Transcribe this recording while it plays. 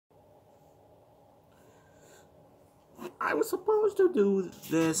I was supposed to do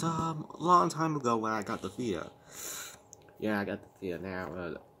this a long time ago when I got the Vita. Yeah, I got the Vita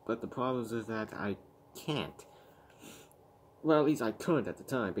now, but the problem is that I can't. Well, at least I couldn't at the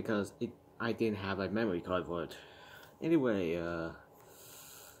time because I didn't have a memory card for it. Anyway,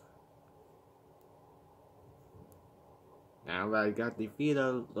 now that I got the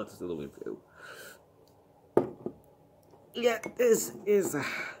Vita, let's do the review. Yeah, this is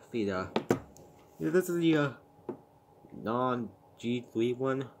Vita. Yeah, this is the non-G3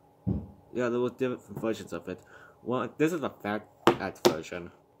 one. Yeah, there were different versions of it. Well, this is a fat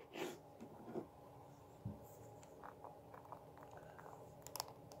version.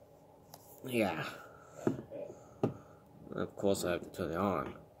 Yeah. Of course, I have to turn it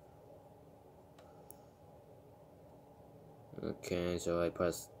on. Okay, so I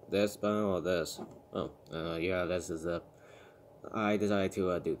press this button or this? Oh, yeah, this is I decided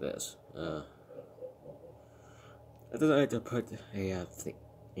to do this. I decided to put a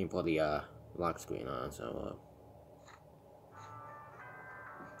thing for the lock screen on, so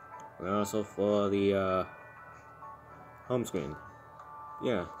and also for the home screen.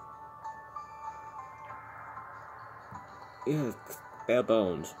 Yeah. Yeah, bare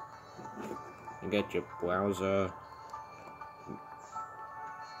bones. You get your browser.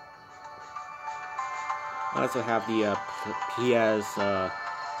 I also have the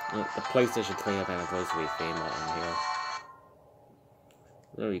the PlayStation 20th anniversary theme on here.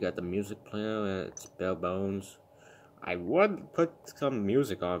 There you got the music player, and it's bare bones. I would put some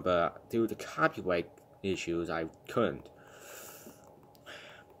music on, but due to copyright issues, I couldn't.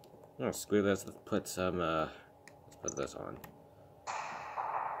 Oh, screw this. Let's put some. Let's put this on.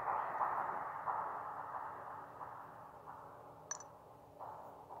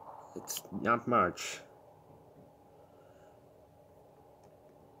 It's not much.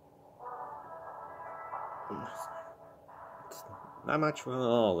 It's not much at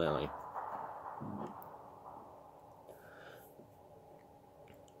all, really.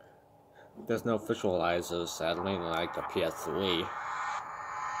 There's no visualizers, sadly, like the PS3.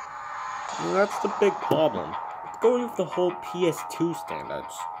 And that's the big problem. Going with the whole PS2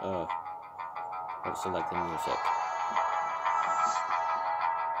 standards. I'm selecting music.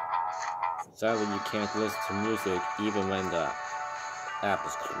 Sadly, you can't listen to music even when the app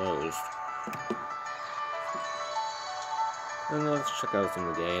is closed. And let's check out some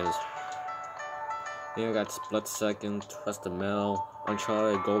of the games. Here I got Split Second, Twisted Metal,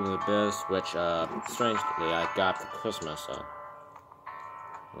 Uncharted Golden Abyss, which strangely I got for Christmas, so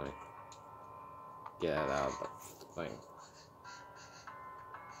like get it out of the thing.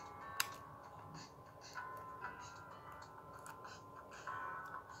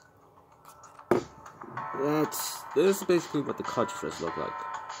 This is basically what the cartridges look like.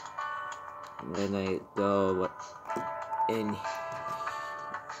 And then I go in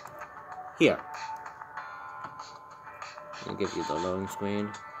here. It gives you the loading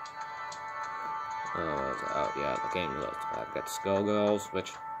screen. Oh yeah, the game looks. I've got Skullgirls,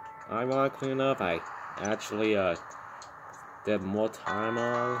 which, ironically enough, I actually did more time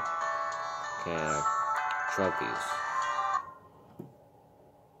on. Okay, trophies.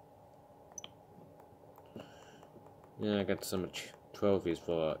 Yeah, I got some trophies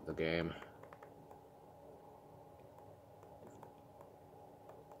for the game.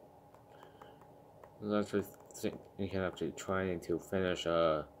 I actually think you can actually try to finish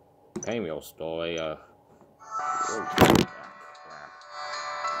a Pinwheel story. What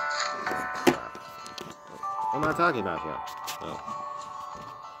am I talking about here? Oh.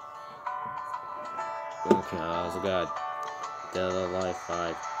 Okay, I also got Dead or Alive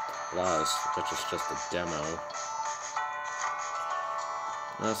 5 Plus, which is just a demo.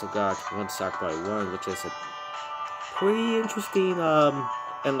 I also got One Sackboy 1, which is a pretty interesting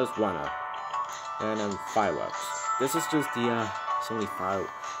endless runner. And then Fireworks. This is just the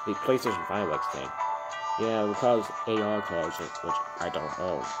the PlayStation Fireworks thing. Yeah, because AR cards, which I don't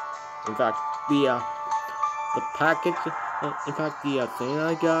own. In fact, the package. In fact, the thing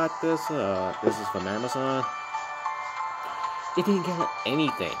I got this is from Amazon. It didn't get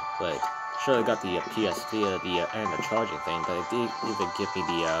anything. Like, sure, I got the PSV, and the charging thing, but it didn't even give me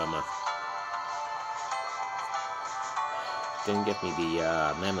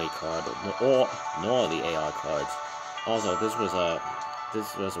the memory card nor the AR cards. Also, this was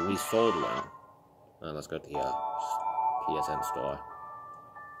a resold one. Let's go to the PSN store.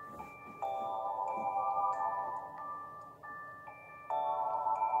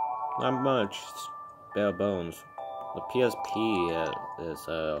 Not much, bare bones. The PSP is I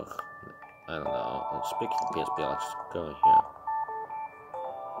don't know. Speaking of PSP, let's just go here.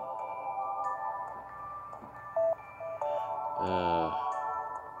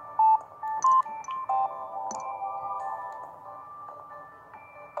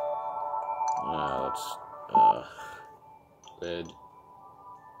 Let's red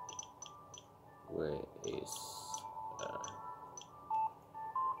ways.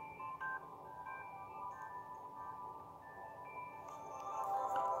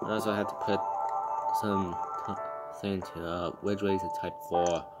 I also had to put some thing to which ways to type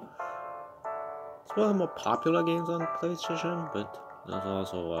 4. It's one of the more popular games on PlayStation, but there's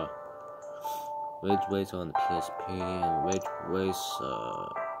also Ridge Ways on the PSP and Ridge Ways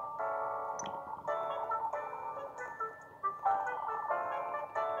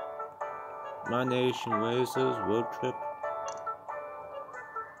My Nation Races Road Trip.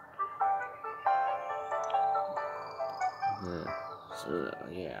 So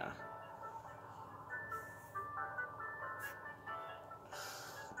yeah.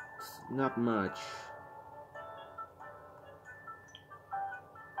 Not much.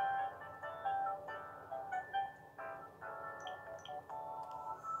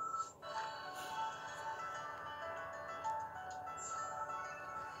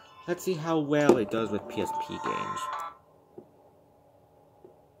 Let's see how well it does with PSP games.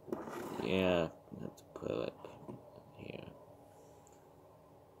 Yeah, let's put it here.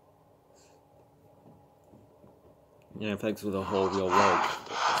 Yeah, thanks for the whole real world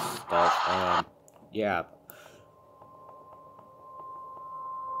stuff. Yeah.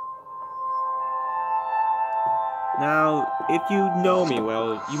 Now, if you know me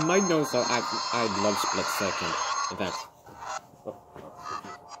well, you might know that I love Split Second. In fact,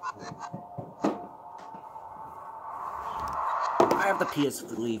 I have the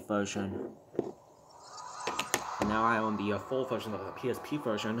PS3 version. And now I own the full version of the PSP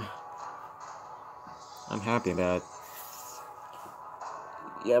version. I'm happy that.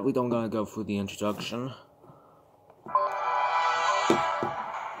 Yeah, we don't gonna go through the introduction.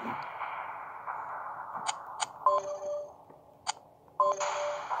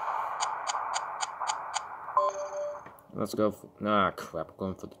 Let's go for, crap,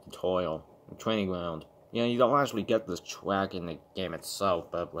 going for the tutorial. The training ground. You know, you don't actually get this track in the game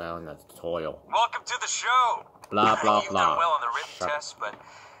itself, but well, in the tutorial. Welcome to the show! Blah, blah, You've blah. done well on the written test, but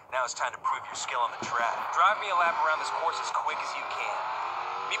now it's time to prove your skill on the track. Drive me a lap around this course as quick as you can.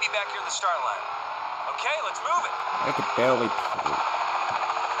 Meet me back here in the start line. Okay, let's move it! I could barely...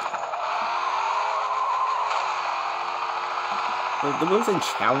 The moves in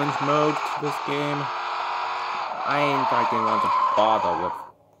challenge mode to this game, I in fact didn't want to bother with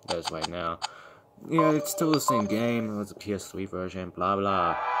this right now. Yeah, it's still the same game, it's a PS3 version, blah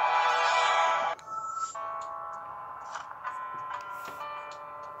blah.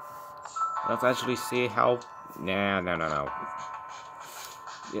 Let's actually see how... No.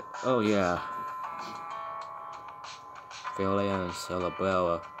 Yeah, oh yeah. Filia and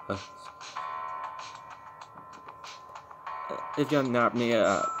Cerebrella. If you're not me,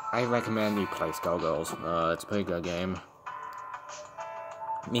 I recommend you play Skullgirls. It's a pretty good game.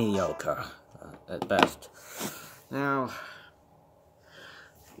 Mediocre, at best. Now,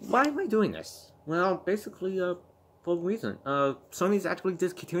 why am I doing this? Well, basically, for a reason. Sony's actually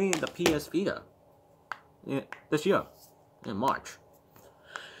discontinuing the PS Vita. Yeah, this year. In March.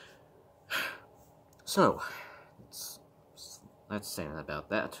 So, let's say about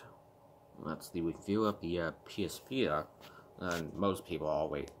that. That's the review of the PS Vita. And most people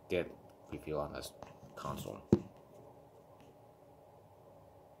always get review on this console.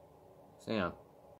 So yeah.